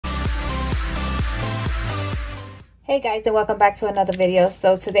Hey guys, and welcome back to another video.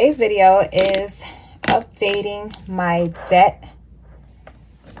 So today's video is updating my debt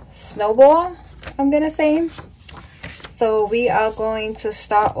snowball, I'm gonna say. So we are going to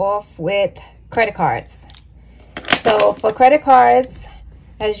start off with credit cards. So for credit cards,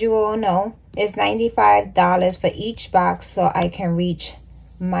 as you all know, it's $95 for each box, so I can reach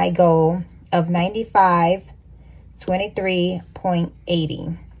my goal of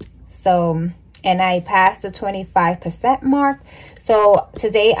 $95.23.80. So, and I passed the 25% mark. So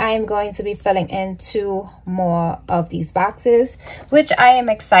today I am going to be filling in 2 more of these boxes, which I am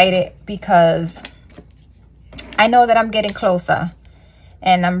excited because I know that I'm getting closer,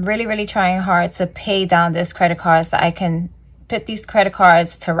 and I'm really trying hard to pay down this credit card so I can put these credit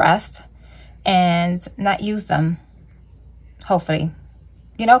cards to rest and not use them, hopefully,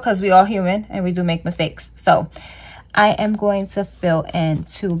 you know, because we all human and we do make mistakes. So I am going to fill in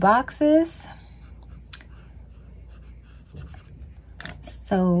 2 boxes.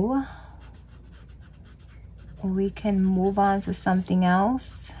 So we can move on to something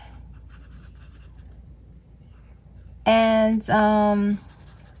else. And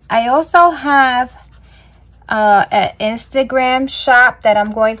I also have an Instagram shop that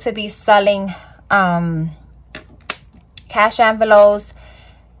I'm going to be selling cash envelopes,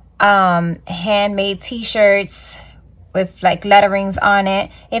 handmade t-shirts with like letterings on it.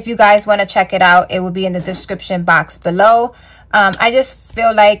 If you guys want to check it out, it will be in the description box below. I just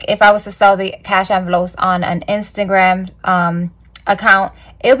feel like if I was to sell the cash envelopes on an Instagram account,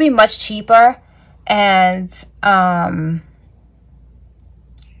 it would be much cheaper. And yeah,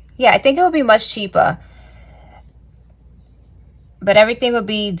 I think it would be much cheaper. But everything will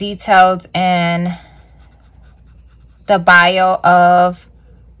be detailed in the bio of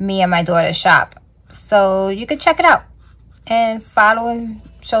me and my daughter's shop. So you can check it out and follow and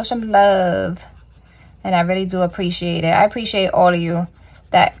show some love. And I really do appreciate it. I appreciate all of you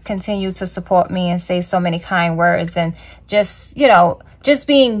that continue to support me and say so many kind words and just, you know, just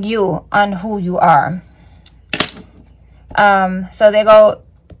being you on who you are. So there go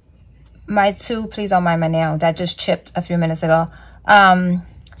my 2, please don't mind my nail, that just chipped a few minutes ago. So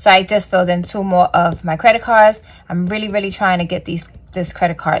I just filled in 2 more of my credit cards. I'm really trying to get this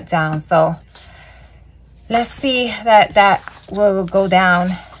credit card down. So let's see that will go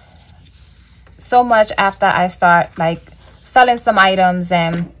down so much after I start like selling some items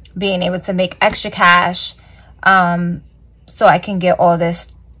and being able to make extra cash, so I can get all this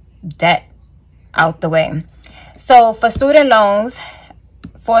debt out the way. So for student loans,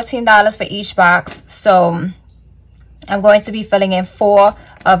 $14 for each box. So I'm going to be filling in 4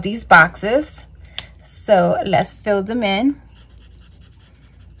 of these boxes. So let's fill them in.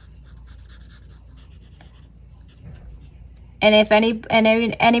 And if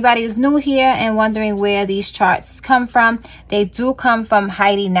anybody is new here and wondering where these charts come from, they do come from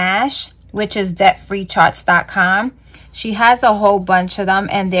Heidi Nash, which is debtfreecharts.com. She has a whole bunch of them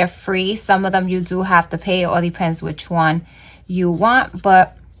and they're free. Some of them you do have to pay, it all depends which one you want,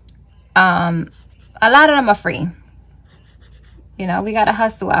 but a lot of them are free. You know, we gotta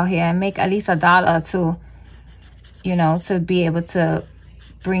hustle out here and make at least $1 or $2, you know, to be able to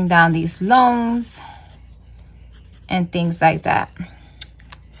bring down these loans and things like that.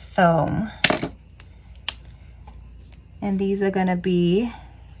 So, and these are gonna be,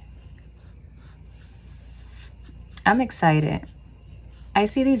 I'm excited. I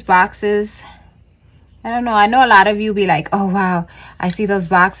see these boxes. I don't know. I know a lot of you be like, oh wow, I see those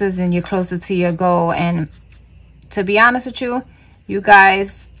boxes and you're closer to your goal. And to be honest with you, you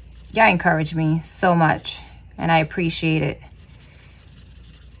guys, y'all encourage me so much and I appreciate it.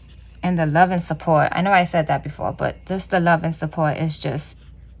 And the love and support. I know I said that before, but just the love and support is just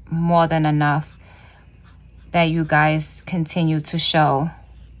more than enough that you guys continue to show.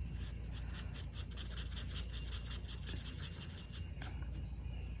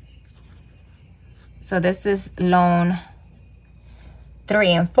 So this is loan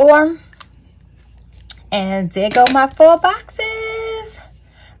 3 and 4. And there go my 4 boxes.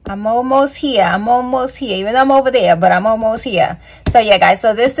 I'm almost here. I'm almost here. Even though I'm over there, but I'm almost here. So yeah, guys.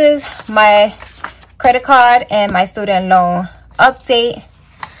 So this is my credit card and my student loan update.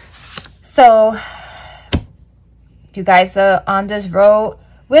 So you guys are on this road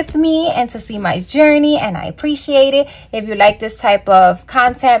with me and to see my journey, and I appreciate it. If you like this type of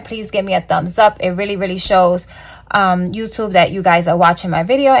content, please give me a thumbs up. It really shows YouTube that you guys are watching my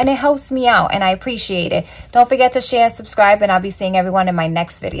video, and it helps me out and I appreciate it. Don't forget to share and subscribe, and I'll be seeing everyone in my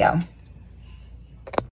next video.